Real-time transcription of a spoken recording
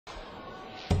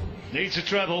Needs a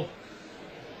treble.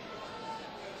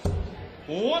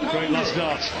 100. Great last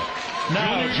dart.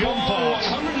 Now John Part.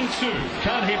 102.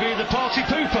 Can he be the party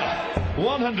pooper?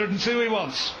 102 he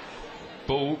wants.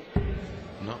 Ball.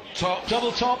 Not top.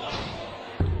 Double top.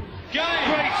 Game.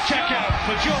 Great check out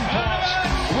for John Part.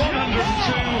 102.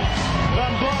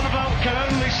 Van Barneveld can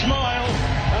only smile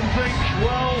and think,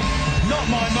 well, not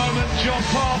my moment. John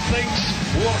Part thinks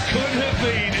what could have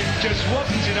been, it just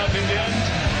wasn't enough in the end.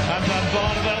 And Van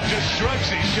Barneveld just shrugs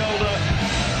his shoulder.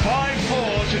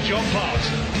 5-4 to John Part.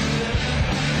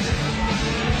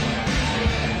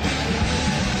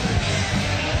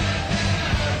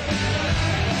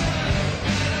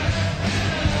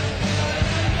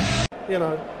 You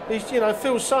know, he's, you know,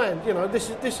 Phil's saying, you know, this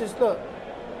is look,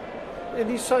 and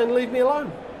he's saying, leave me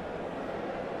alone.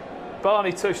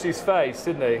 Barney touched his face,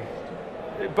 didn't he?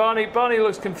 Barney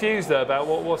looks confused there about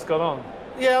what's gone on.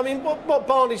 Yeah, I mean, what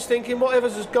Barney's thinking,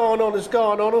 whatever's has gone on,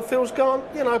 and Phil's gone,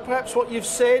 you know, perhaps what you've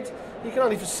said, you can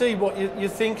only foresee what you're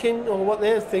thinking or what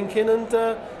they're thinking, and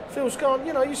Phil's gone,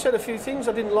 you know, you said a few things,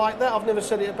 I didn't like that, I've never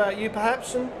said it about you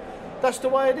perhaps, and that's the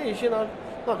way it is, you know.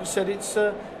 Like I said, it's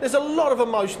there's a lot of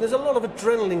emotion, there's a lot of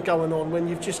adrenaline going on when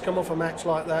you've just come off a match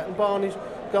like that, and Barney's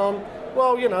gone,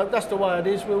 well, you know, that's the way it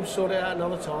is, we'll sort it out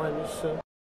another time. It's,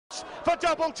 for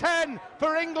double 10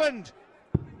 for England.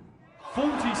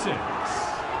 46.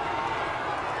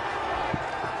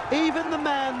 Even the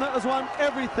man that has won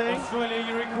everything Australia,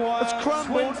 you require has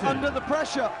crumbled 20. under the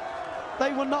pressure.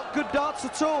 They were not good darts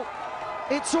at all.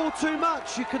 It's all too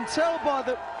much. You can tell by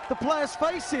the players'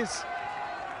 faces.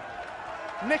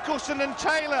 Nicholson and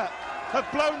Taylor have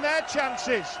blown their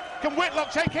chances. Can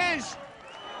Whitlock take his?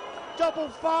 Double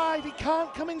 5, he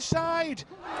can't come inside.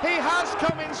 He has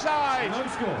come inside. No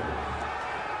score.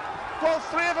 Well,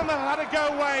 3 of them have had a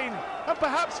go, Wayne. And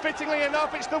perhaps fittingly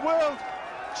enough, it's the world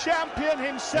champion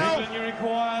himself. England, you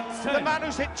require 10. The man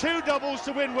who's hit 2 doubles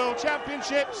to win world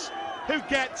championships, who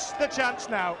gets the chance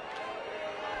now.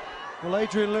 Well,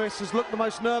 Adrian Lewis has looked the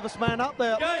most nervous man up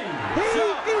there. Game. He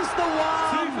is the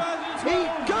one. 2012 He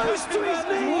goes to his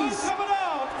knees.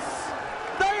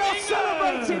 They are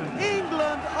celebrating.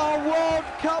 England are World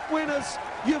Cup winners.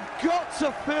 You've got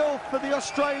to feel for the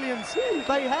Australians.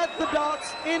 They had the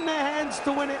darts in their hands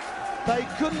to win it. They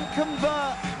couldn't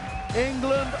convert.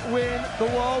 England win the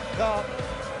World Cup.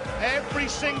 Every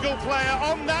single player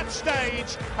on that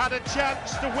stage had a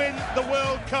chance to win the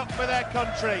World Cup for their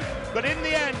country. But in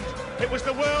the end, it was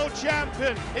the world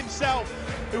champion himself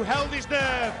who held his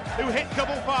nerve, who hit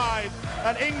double 5,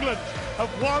 and England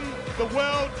have won the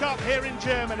World Cup here in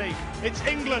Germany. It's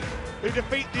England who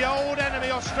defeat the old enemy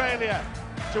Australia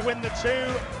to win the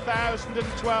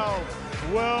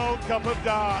 2012 World Cup of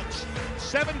Darts.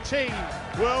 17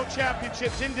 World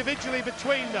Championships individually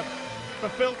between them for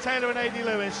Phil Taylor and A.D.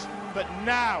 Lewis, but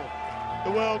now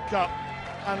the World Cup,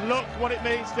 and look what it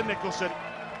means to Nicholson.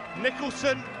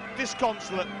 Nicholson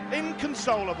disconsolate,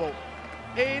 inconsolable,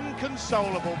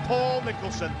 Paul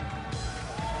Nicholson.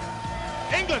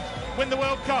 England win the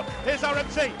World Cup. Here's our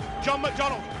MC, John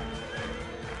McDonald.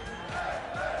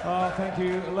 Oh, thank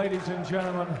you, ladies and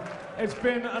gentlemen. It's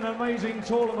been an amazing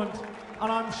tournament,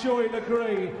 and I'm sure you'll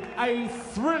agree, a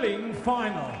thrilling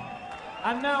final.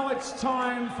 And now it's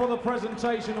time for the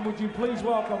presentation, and would you please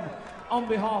welcome, on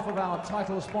behalf of our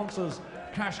title sponsors,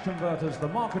 Cash Converters, the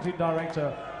Marketing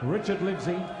Director, Richard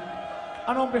Livesey,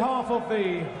 and on behalf of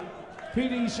the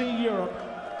PDC Europe,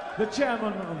 the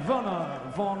Chairman, Werner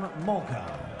von Molker.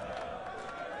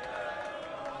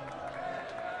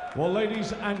 Well,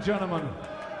 ladies and gentlemen,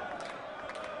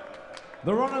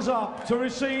 the runners-up to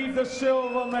receive the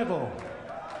silver medal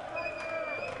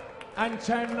and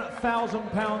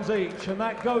 £10,000 each, and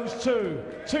that goes to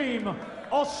Team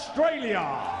Australia.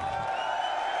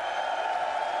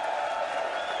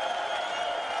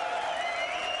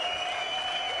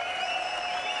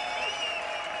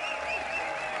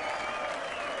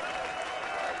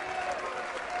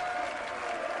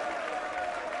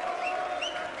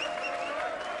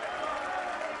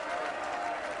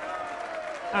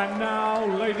 And now,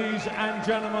 ladies and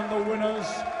gentlemen, the winners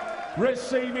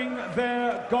receiving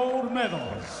their gold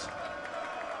medals.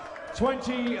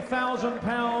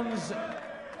 £20,000 in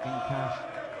cash.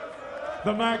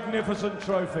 The magnificent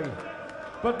trophy.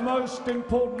 But most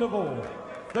important of all,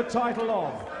 the title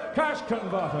of Cash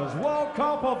Converters World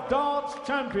Cup of Darts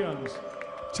Champions,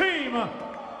 Team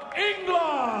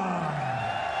England!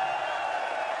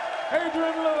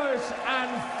 Adrian Lewis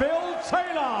and Phil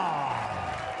Taylor.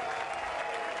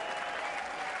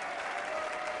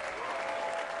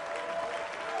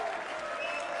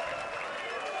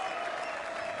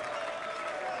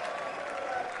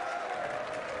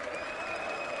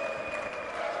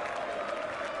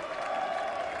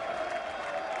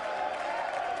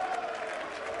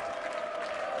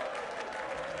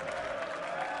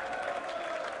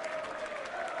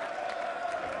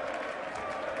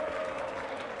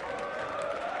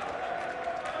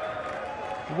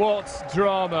 What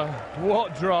drama.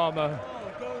 What drama.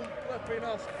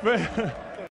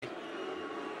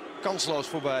 Kansloos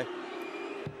voorbij.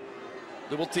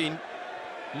 Dubbel 10.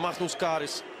 Magnus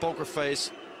Caris,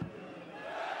 pokerface.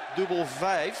 Dubbel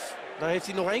 5. Daar heeft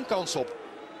hij nog 1 kans op.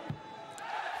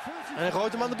 En hij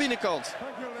gooit hem aan de binnenkant.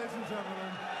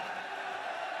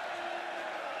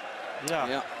 Ja,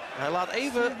 hij laat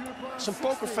even zijn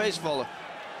pokerface vallen.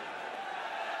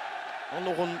 En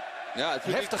nog een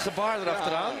heftig gebaar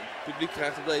erachteraan. Het publiek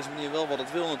krijgt op deze manier wel wat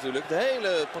het wil natuurlijk. De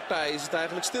hele partij is het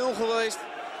eigenlijk stil geweest.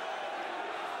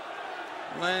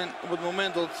 En op het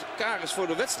moment dat Caris voor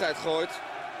de wedstrijd gooit,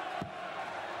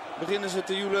 beginnen ze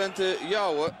te joelen en te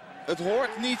jouwen. Het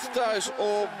hoort niet thuis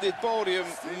op dit podium,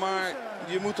 maar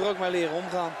je moet er ook mee leren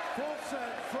omgaan.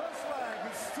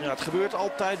 Ja, het gebeurt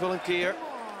altijd wel een keer.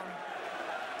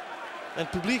 En het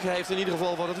publiek heeft in ieder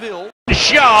geval wat het wil. The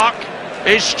shark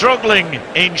is struggling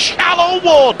in shallow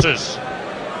waters.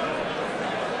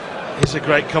 It's a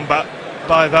great comeback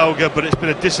by Welge, but it's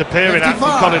been a disappearing act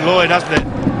from LLoyd, hasn't it?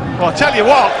 Well, I tell you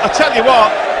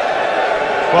what.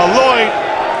 Well, Lloyd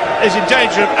is in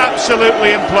danger of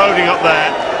absolutely imploding up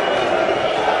there.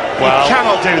 Well, you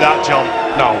cannot do that, John.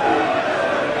 No.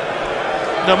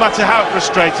 No matter how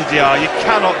frustrated you are, you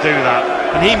cannot do that.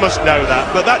 And he must know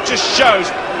that. But that just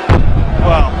shows,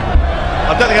 well,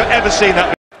 I don't think I've ever seen that.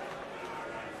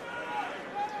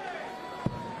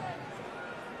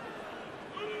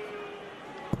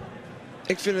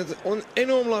 Ik vind het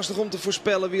enorm lastig om te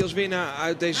voorspellen wie als winnaar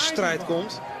uit deze strijd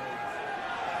komt.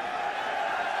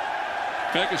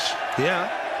 Kijk eens. Ja.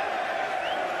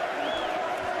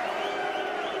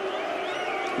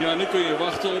 Ja, nu kun je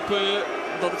wachten op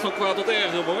dat het van kwaad tot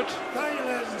erger wordt.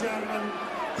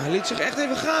 Hij liet zich echt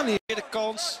even gaan hier. De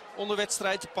kans om de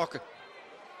wedstrijd te pakken.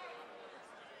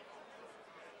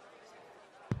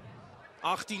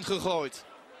 18 gegooid.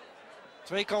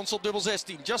 2 kansen op dubbel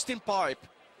 16. Justin Pipe.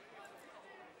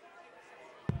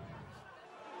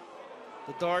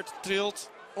 De dart trilt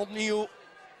opnieuw.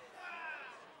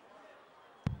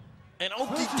 En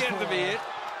ook die derde weer.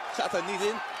 Gaat hij niet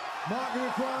in.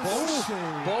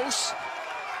 Boos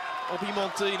op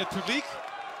iemand in het publiek.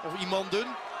 Of iemanden.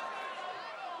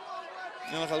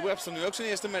 En dan gaat Webster nu ook zijn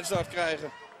eerste matchstart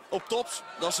krijgen. Op tops,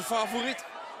 dat is zijn favoriet.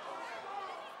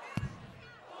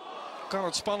 Kan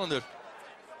het spannender?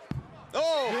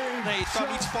 Oh! Nee, het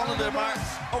kan niet spannender, maar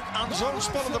ook aan zo'n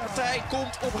spannende partij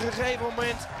komt op een gegeven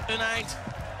moment een eind.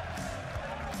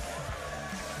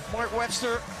 Mark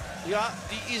Webster, ja,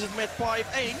 die is het met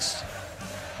Pipe eens.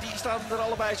 Die staan er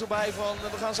allebei zo bij van,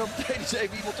 we gaan zo meteen eens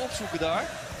even iemand opzoeken daar.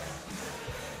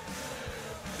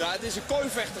 Ja, het is een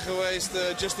kooivechter geweest,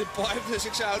 Justin Pipe, dus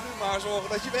ik zou nu maar zorgen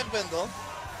dat je weg bent dan.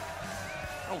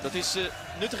 Oh, dat is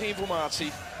nuttige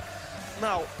informatie.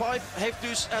 Nou, Pipe heeft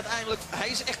dus uiteindelijk, hij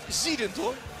is echt ziedend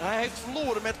hoor. Hij heeft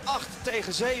verloren met 8-7,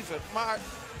 maar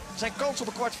zijn kans op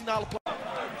een kwartfinale plaats.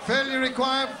 Failure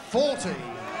required 40.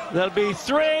 There'll be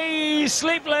 3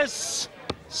 sleepless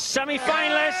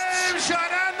semi-finalists,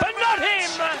 but not him!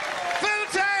 Phil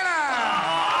Taylor!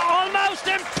 Almost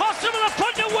impossible to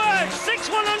put to words! 6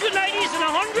 180s and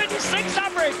 106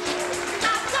 average!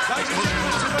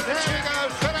 There you go,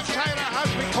 Philip Taylor has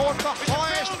recorded the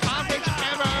highest average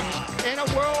ever in a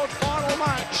world final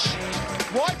match.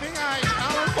 Wiping out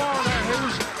Alan Warrinner,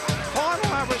 whose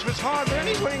final average was higher than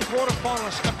any winning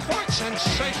quarter-finalist. A quite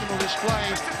sensational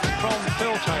display from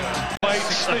Phil Taylor. A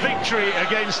victory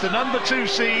against the number 2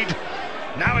 seed.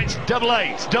 Now it's double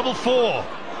 8, double 4.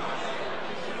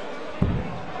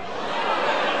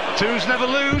 Twos never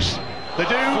lose. They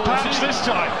do, perhaps this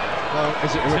time. Well,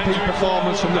 is it a repeat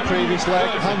performance from the previous leg?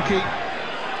 Hankey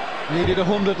needed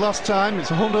 100 last time. It's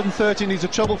 130. Needs a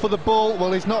trouble for the ball.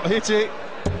 Well, he's not hit it.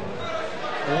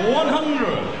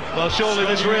 100. Well, surely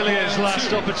this really is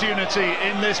last opportunity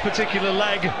in this particular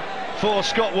leg for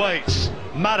Scott Waits.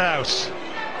 Madhouse.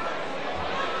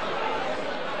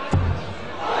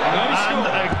 And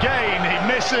again he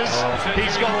misses.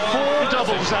 He's got 4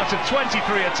 doubles out of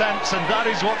 23 attempts, and that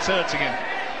is what's hurting him.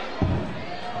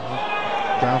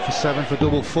 Down for 7 for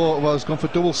double 4. Well, he's gone for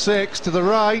double 6 to the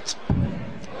right.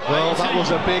 Well, that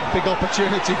was a big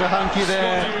opportunity for Hankey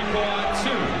there.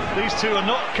 These two are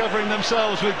not covering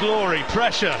themselves with glory.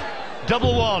 Pressure.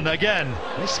 Double 1 again.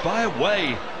 They spy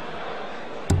away.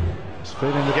 He's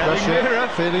feeling the pressure. Nearer.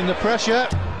 Feeling the pressure.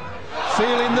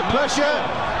 Feeling the pressure.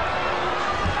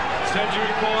 Stage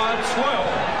required 12.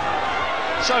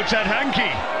 So Ted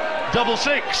Hankey, double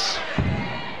 6.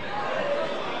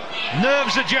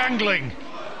 Nerves are jangling.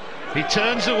 He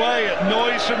turns away at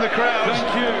noise from the crowd.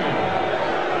 Thank you.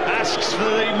 Asks for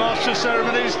the master of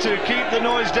ceremonies to keep the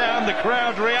noise down. The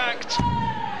crowd react.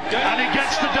 and he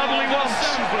gets the double he wants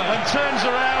and turns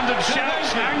around and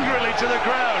shouts angrily to the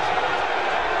crowd.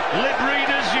 Lip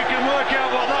readers, you can work out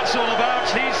what that's all about.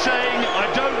 He's saying, I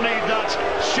don't need that,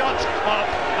 shut up,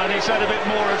 and he said a bit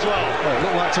more as well. Well, it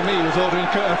looked like to me he was ordering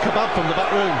a kebab from the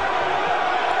back room.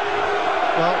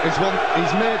 Well,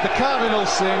 he's made the cardinal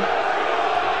sin,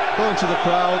 going to the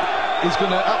crowd. He's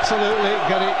going to absolutely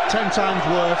get it 10 times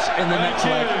worse in the next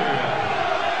leg.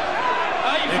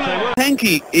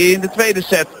 Hankey in de tweede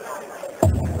set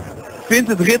vindt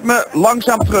het ritme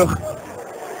langzaam terug.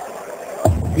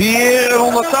 Hier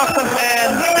 180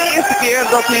 en de eerste keer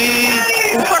dat hij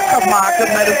contact gaat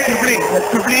maken met het publiek. Het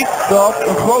publiek dat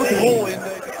een grote rol in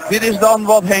dit is dan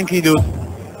wat Hankey doet.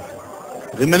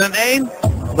 Met een 1,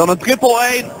 dan een triple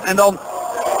 1 en dan...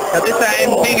 Ja, dit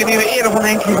zijn dingen die we eerder van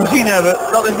Hankey gezien hebben.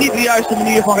 Dat is niet de juiste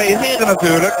manier van reageren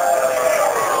natuurlijk.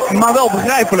 Maar wel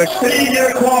begrijpelijk. Het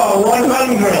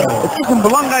is een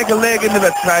belangrijke leg in de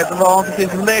wedstrijd, want het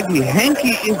is een leg die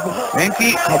Hankey is begonnen. Hankey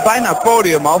gaat bijna het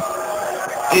podium af.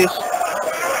 Is...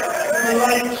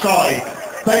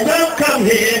 They don't come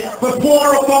here for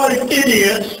 4 or 5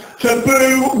 idiots to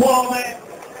boo while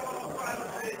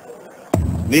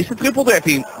Dit is de triple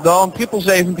 13, dan triple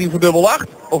 17 voor dubbel 8,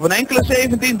 of een enkele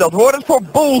 17, dat wordt het voor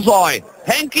bullseye.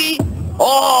 Hankey,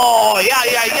 oh ja,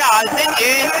 dit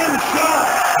is,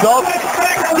 dat is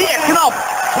zeer knap.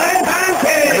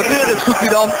 En natuurlijk zoekt hij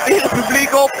dan weer het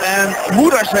publiek op en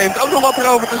Moeders heeft ook nog wat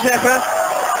erover te zeggen.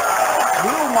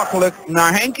 Heel makkelijk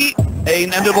naar Hankey,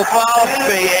 1 en dubbel 12,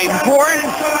 2-1 voor.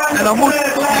 En dan moet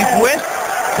Steve West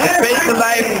het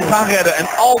tegenlijf gaan redden en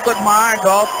altijd maar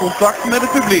dat contact met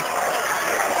het publiek.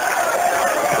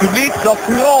 Het publiek dat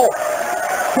vooral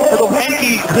het op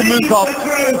Hankey gemunt had.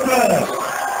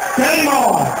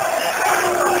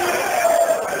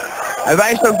 Hij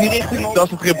wijst ook die richting, dat is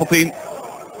de triple 10.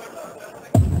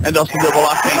 En dat is de dubbel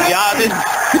 18. Ja, het is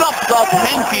knap dat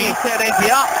Hankey,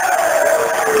 ja.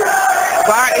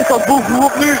 Waar is dat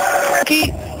boegberoep nu?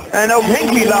 Hankey. En ook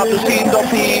Hankey laten zien dat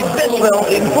hij best wel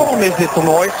in vorm is dit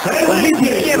toernooi. Dat liet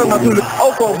hij eerder natuurlijk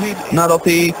ook al zien nadat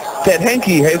hij Ted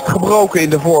Hankey heeft gebroken in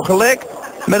de vorige leg.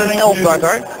 Met een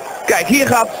 11-darter. Kijk, hier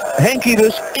gaat Hankey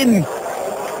dus in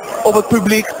op het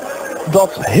publiek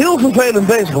dat heel vervelend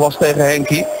bezig was tegen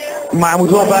Hankey. Maar er moet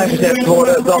wel bijgezet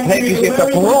worden dat Hankey zich daar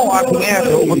vooral aan ging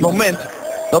ergeren op het moment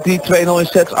dat hij 2-0 in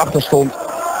sets achter stond.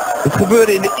 Het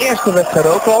gebeurde in de eerste wedstrijd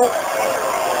ook al.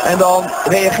 En dan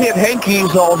reageert Hankey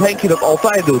zoals Hankey dat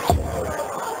altijd doet.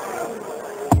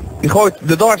 Die gooit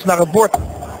de darts naar het bord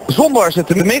zonder ze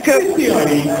te mikken.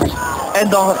 En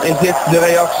dan is dit de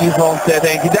reactie van Ted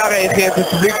Hankey. Daar reageert het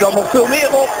publiek dan nog veel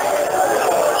meer op.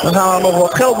 Dan gaan er nog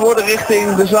wat geld worden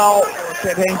richting de zaal.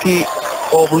 Ted Hankey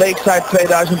op Lakeside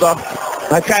 2008.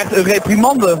 Hij krijgt een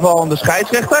reprimande van de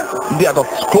scheidsrechter. Ja, dat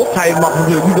klopt. Hij mag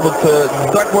natuurlijk niet op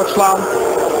het dartbord slaan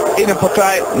in een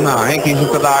partij. Nou, Hankey is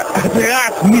het er daar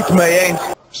uiteraard niet mee eens.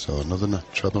 So another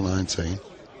treble 19.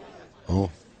 Oh.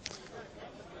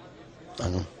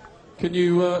 Hang on. Can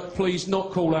you please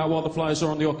not call out while the players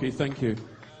are on the hockey? Thank you.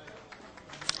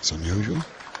 It's unusual.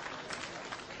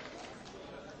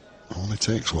 Only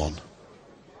takes one.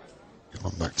 Come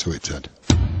on back to it, Ted.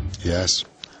 Yes.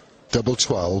 Double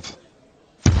 12.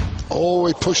 Oh,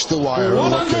 he pushed the wire.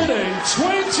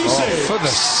 126. Oh, for the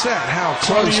set, how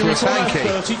close was Hankey?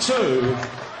 32.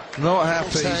 Not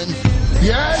happy. 10.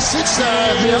 Yes, it's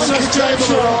there. The Hankey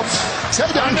table up.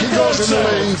 Ted Hankey goes in the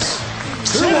lead.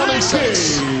 2-1 in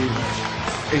sets.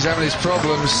 He's having his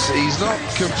problems. He's not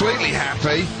completely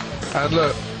happy. And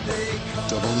look.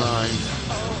 Double 9.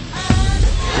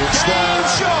 It's there.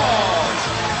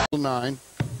 Double 9.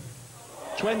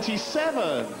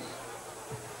 27.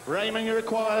 Raymond, you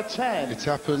require 10. It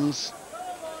happens.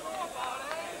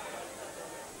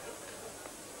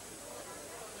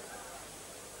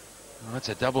 Well, that's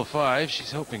a double 5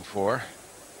 she's hoping for.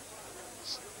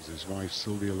 As his wife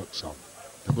Sylvia looks on.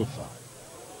 Double 5.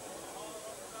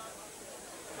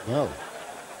 Well,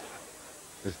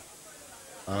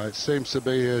 it seems to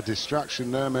be a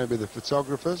distraction there, maybe the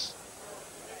photographers.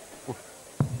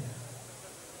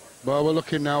 Well, we're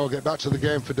looking now, we'll get back to the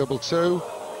game for double 2.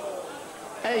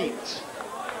 8.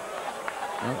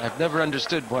 Well, I've never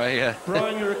understood why...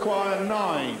 Brian, you require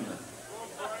 9.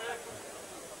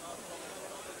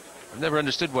 I've never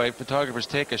understood why photographers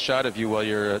take a shot of you while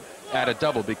you're at a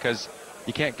double, because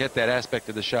you can't get that aspect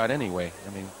of the shot anyway. I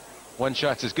mean, one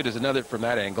shot's as good as another from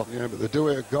that angle. Yeah, but they do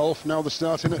it at golf, now they're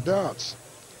starting at darts.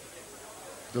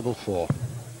 Double 4.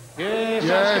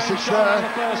 Yes, it's there. On the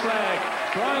first leg.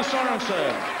 Brian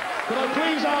Sorensen. Could I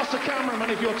please ask the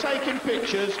cameraman, if you're taking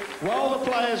pictures while the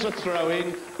players are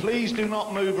throwing, please do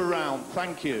not move around.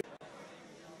 Thank you.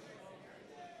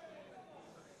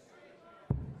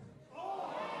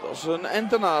 Nicholson en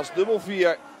daarnaast dubbel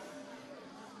 4.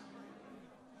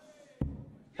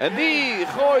 En die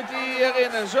gooit hij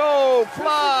erin en zo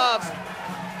plaatst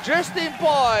Justin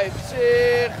Pipe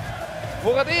zich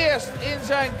voor het eerst in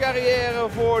zijn carrière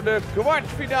voor de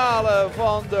kwartfinale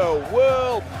van de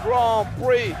World Grand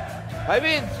Prix. Hij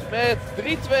wint met 3-2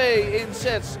 in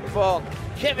sets van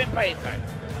Kevin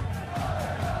Beaton.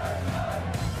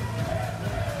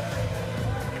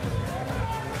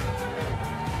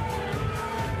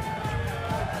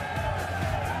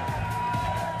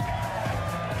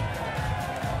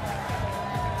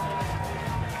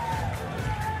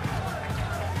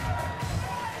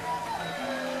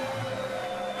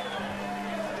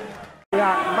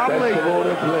 Manley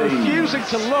refusing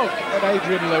to look at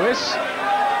Adrian Lewis.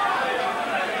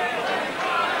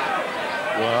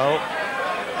 Well,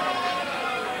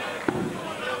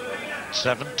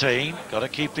 17, got to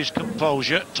keep his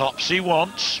composure. Tops he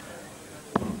wants.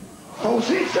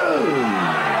 42.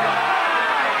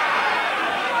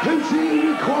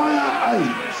 Putin require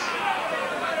 8.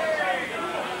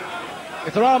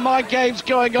 If there are mind games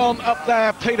going on up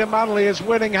there, Peter Manley is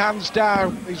winning hands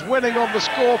down. He's winning on the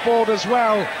scoreboard as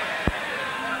well.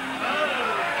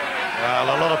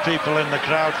 Well, a lot of people in the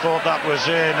crowd thought that was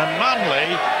in, and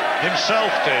Manley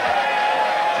himself did.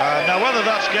 Now, whether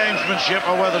that's gamesmanship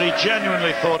or whether he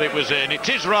genuinely thought it was in, it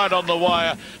is right on the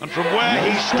wire, and from where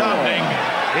he's standing,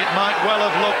 it might well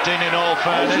have looked in all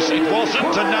fairness. It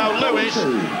wasn't, and now Lewis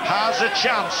has a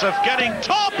chance of getting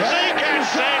tops. He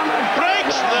gets it,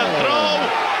 breaks the throw,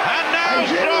 and now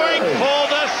throwing for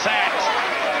the set.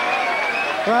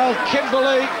 Well,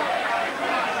 Kimberley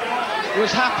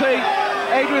was happy.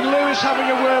 Adrian Lewis having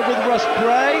a word with Russ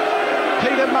Bray.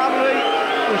 Peter Manley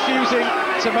refusing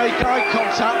to make eye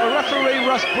contact. The referee,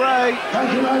 Russ Bray, is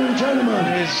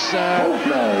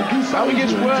having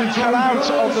his work cut out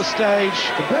on the stage.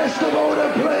 The best of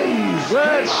order, please.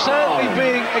 Words certainly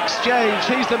being exchanged.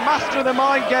 He's the master of the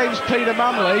mind games, Peter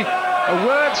Manley. A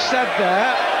word said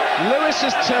there. Lewis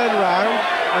has turned round,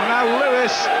 and now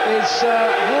Lewis is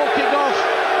walking off.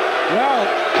 Well,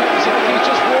 he's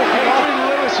just walking off.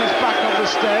 Lewis is back on the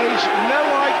stage. No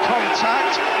eye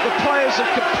contact. The players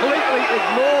have completely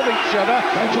ignored each other.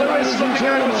 Lewis looking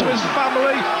over to his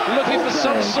family, looking for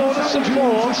some sort of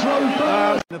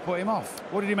support. They put him off.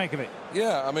 What did you make of it?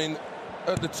 Yeah, I mean,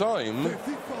 at the time,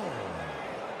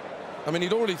 I mean,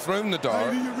 he'd already thrown the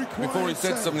dart before he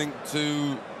said something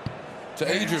to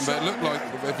Adrian, but it looked like,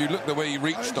 if you look the way he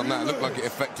reached on that, it looked like it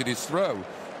affected his throw.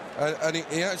 And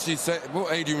he actually said,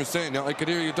 what Adrian was saying, I could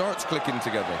hear your darts clicking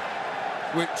together.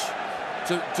 Which,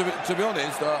 to be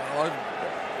honest,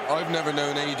 I've never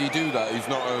known AD do that. He's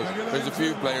not there's a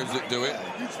few players that do it.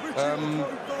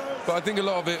 But I think a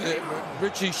lot of it,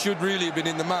 Richie should really have been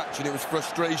in the match, and it was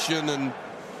frustration, and,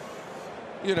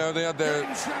 you know, they had their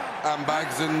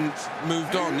handbags and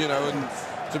moved on, you know, and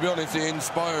to be honest, it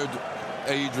inspired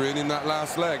Adrian in that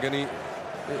last leg, and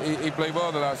he played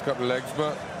well the last couple of legs,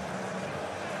 but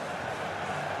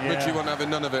Richie wasn't having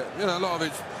none of it. You know, a lot of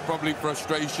it's probably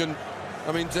frustration.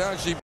 I mean, to actually